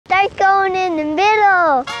going in the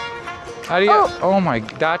middle. How do you, oh my,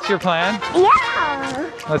 that's your plan?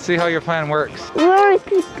 Yeah. Let's see how your plan works. Works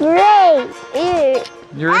great. Ew.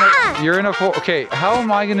 You're in a full, okay, how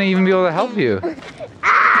am I gonna even be able to help you?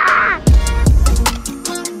 Ah!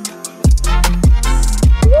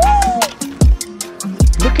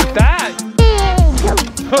 Look at that.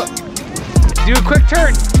 Huh. Do a quick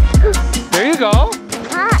turn. There you go.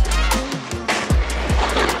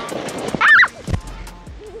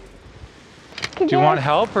 Do you want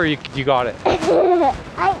help or you got it?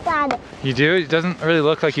 I got it. You do? It doesn't really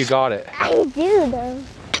look like you got it. I do though.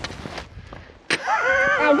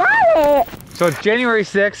 I got it. So it's January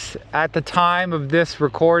 6th at the time of this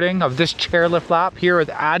recording of this chairlift lap here with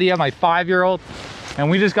Adia, my 5-year-old. And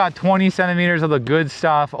we just got 20 centimeters of the good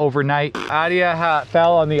stuff overnight. Adia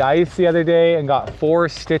fell on the ice the other day and got 4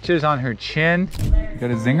 stitches on her chin. You got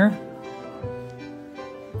a zinger?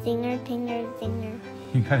 Zinger, tinger, zinger.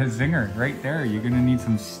 You got a zinger right there. You're gonna need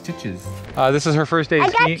some stitches. This is her first day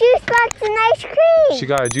skiing. I got juice box and ice cream. She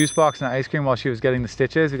got a juice box and ice cream while she was getting the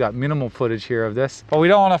stitches. We got minimal footage here of this. But we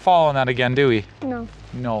don't want to fall on that again, do we? No.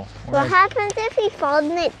 No. What happens if we fall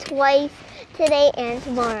on it twice today and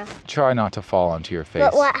tomorrow? Try not to fall onto your face.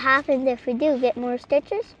 But what happens if we do? Get more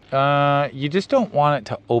stitches? You just don't want it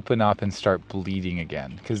to open up and start bleeding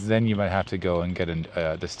again, because then you might have to go and get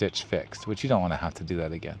the stitch fixed, which you don't want to have to do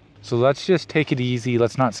that again. So let's just take it easy.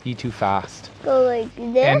 Let's not ski too fast. Go like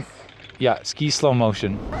this? And, yeah, ski slow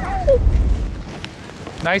motion.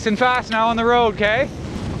 Nice and fast now on the road, okay?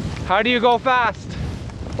 How do you go fast?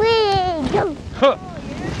 Whee, go. Huh.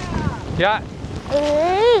 Yeah.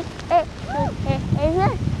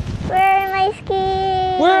 Where are my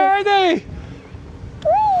skis? Where are they?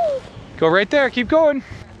 Whee. Go right there. Keep going.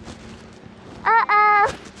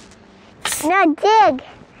 Uh-oh. No, dig.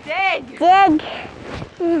 Dig. Dig.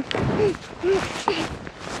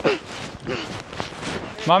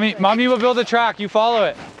 Mommy will build a track. You follow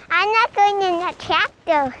it. I'm not going in that track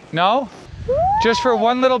though. No? Just for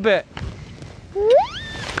one little bit.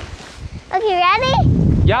 Okay, ready?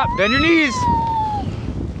 Yeah, bend your knees.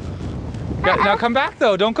 Now come back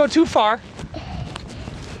though. Don't go too far.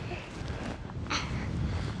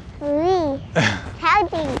 How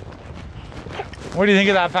deep? What do you think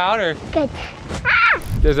of that powder? Good.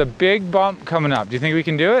 There's a big bump coming up. Do you think we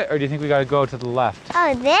can do it, or do you think we gotta go to the left?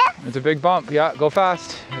 Oh, this? It's a big bump. Yeah, go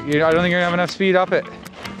fast. I don't think you're gonna have enough speed up it.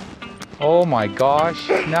 Oh my gosh.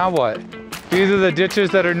 Now what? These are the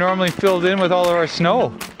ditches that are normally filled in with all of our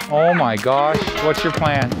snow. Oh my gosh. What's your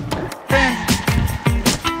plan?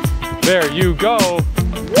 There you go.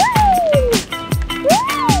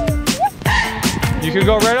 You can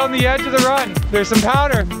go right on the edge of the run. There's some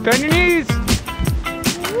powder. Bend your knees.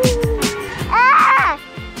 Ah!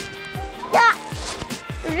 Stop!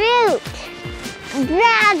 Root!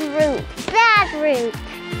 Bad root! Bad root!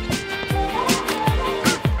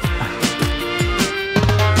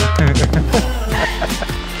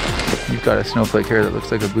 You've got a snowflake here that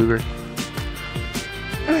looks like a booger.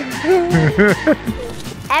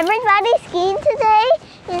 Everybody's skiing today,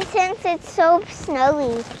 and since it's so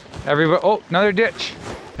snowy. Everybody, oh, another ditch.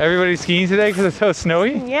 Everybody's skiing today because it's so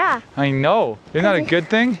snowy? Yeah. I know. Isn't that a good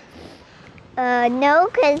thing? No,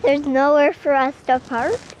 because there's nowhere for us to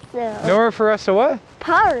park. So. Nowhere for us to what?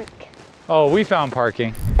 Park. Oh, we found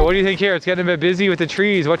parking. What do you think here? It's getting a bit busy with the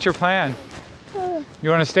trees. What's your plan? You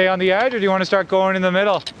want to stay on the edge or do you want to start going in the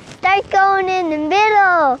middle? Start going in the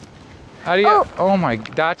middle. How do you, oh my,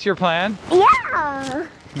 that's your plan? Yeah.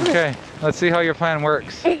 Okay, let's see how your plan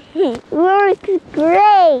works. Works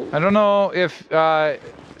great. I don't know if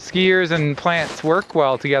skiers and plants work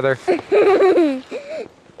well together.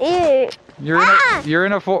 Ew. You're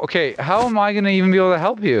in a full, okay, how am I going to even be able to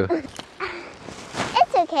help you?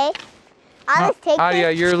 It's okay. I'll just take Adia,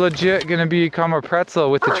 this. you're legit going to become a pretzel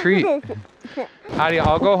with the treat. Adia,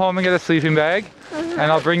 I'll go home and get a sleeping bag and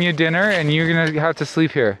I'll bring you dinner and you're going to have to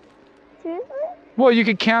sleep here. Seriously? Well, you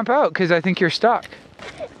could camp out because I think you're stuck.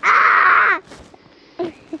 Ah!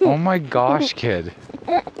 Oh my gosh, kid.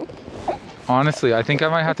 Honestly, I think I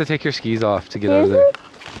might have to take your skis off to get out of there.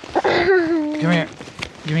 Come here.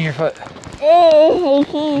 Give me your foot.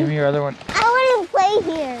 Give me your other one. I want to play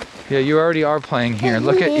here. Yeah, you already are playing here.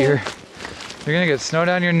 Look at you're gonna get snow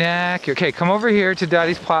down your neck. Okay, come over here to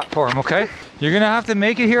Daddy's platform, okay? You're gonna have to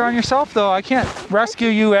make it here on yourself though. I can't rescue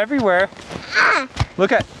you everywhere.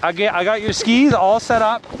 Look at, I got your skis all set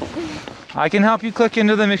up. I can help you click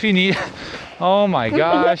into them if you need. Oh my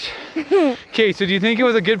gosh. Okay, so do you think it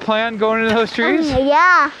was a good plan going into those trees?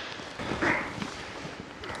 Yeah.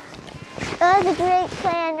 That was a great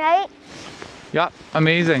plan, right? Yep,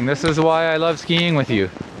 amazing. This is why I love skiing with you.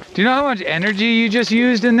 Do you know how much energy you just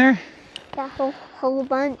used in there? A whole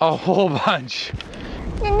bunch. A whole bunch.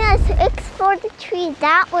 Then let's explore the trees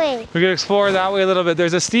that way. We could explore that way a little bit.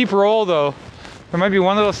 There's a steep roll though. There might be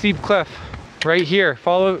one little steep cliff right here.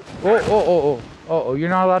 Follow. Oh, you're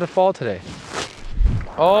not allowed to fall today.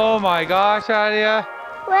 Oh my gosh, Adia.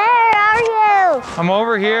 Where are you? I'm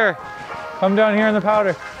over here. Come down here in the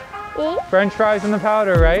powder. See? French fries in the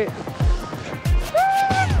powder, right?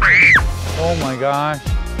 Oh my gosh.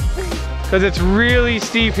 Because it's really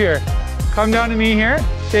steep here. Come down to me here.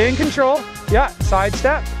 Stay in control. Yeah, side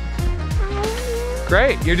step.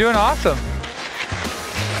 Great, you're doing awesome.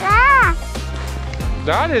 Ah!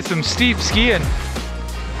 That is some steep skiing.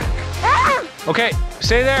 Ah! Okay,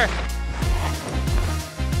 stay there.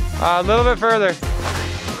 A little bit further.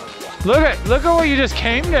 Look at what you just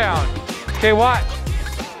came down. Okay, watch.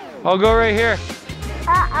 I'll go right here.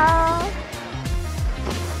 Uh-oh.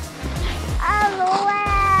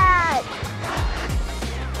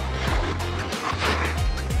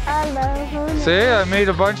 See, I made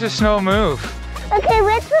a bunch of snow move. Okay,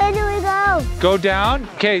 which way do we go? Go down.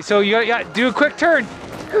 Okay, so you got do a quick turn.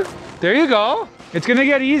 There you go. It's gonna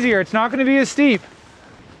get easier. It's not gonna be as steep.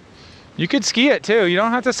 You could ski it too. You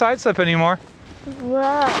don't have to side slip anymore.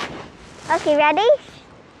 Whoa. Okay, ready?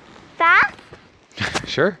 Fast?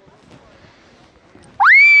 Sure.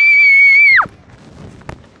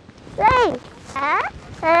 Wait.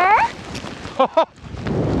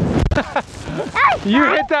 You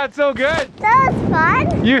hit that so good. That was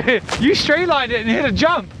fun. You straight lined it and hit a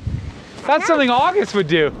jump. That's something August would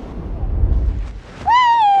do.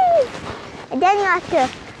 Whee! And then you have to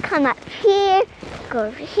come up here, go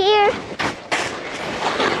over here.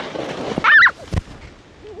 Ah!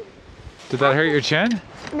 Did that hurt your chin?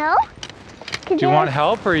 No? Do you want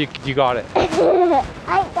help or you got it?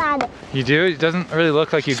 I got it. You do? It doesn't really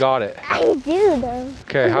look like you got it. I do though.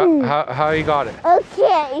 Okay, how you got it?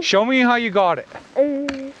 Okay. Show me how you got it.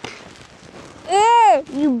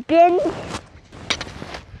 You been.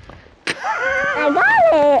 I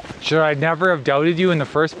got it. Should I never have doubted you in the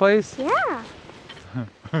first place? Yeah.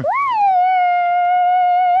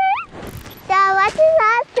 Dad, what does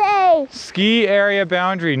that say? Ski area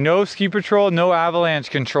boundary. No ski patrol, no avalanche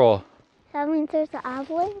control. That means there's an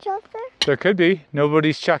avalanche up there? There could be.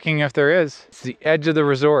 Nobody's checking if there is. It's the edge of the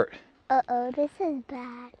resort. Uh-oh, this is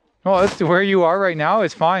bad. Well, that's where you are right now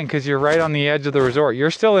is fine because you're right on the edge of the resort.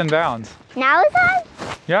 You're still in bounds. Now it's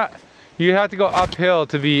on? Yeah, you have to go uphill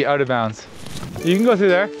to be out of bounds. You can go through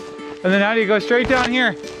there. And then now you go straight down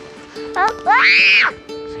here. Oh, ah!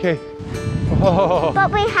 Okay. Oh.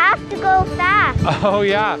 But we have to go fast. Oh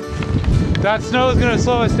yeah. That snow is gonna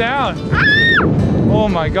slow us down. Ah! Oh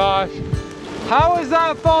my gosh. How is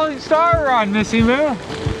that falling star run, Missy Moo?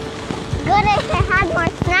 Good if I had more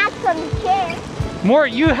snacks on the chair. More,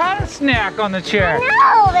 you had a snack on the chair.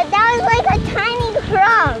 No, but that was like a tiny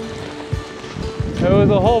crumb. It was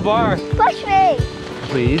a whole bar. Push me.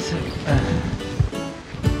 Please.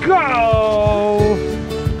 Go!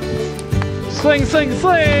 Sling, sling,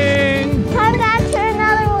 sling! Time back to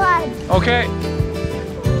another one. Okay.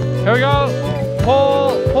 Here we go.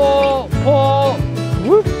 Pull, pull, pull.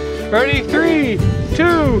 Whoop. Ready? 3,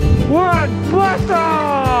 2, 1. Blast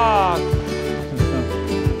off!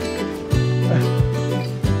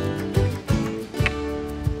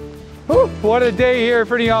 What a day here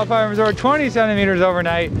for the Alpine Resort. 20 centimeters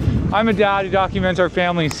overnight. I'm a dad who documents our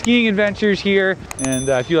family skiing adventures here. And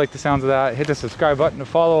if you like the sounds of that, hit the subscribe button to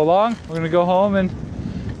follow along. We're gonna go home and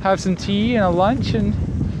have some tea and a lunch and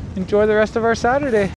enjoy the rest of our Saturday.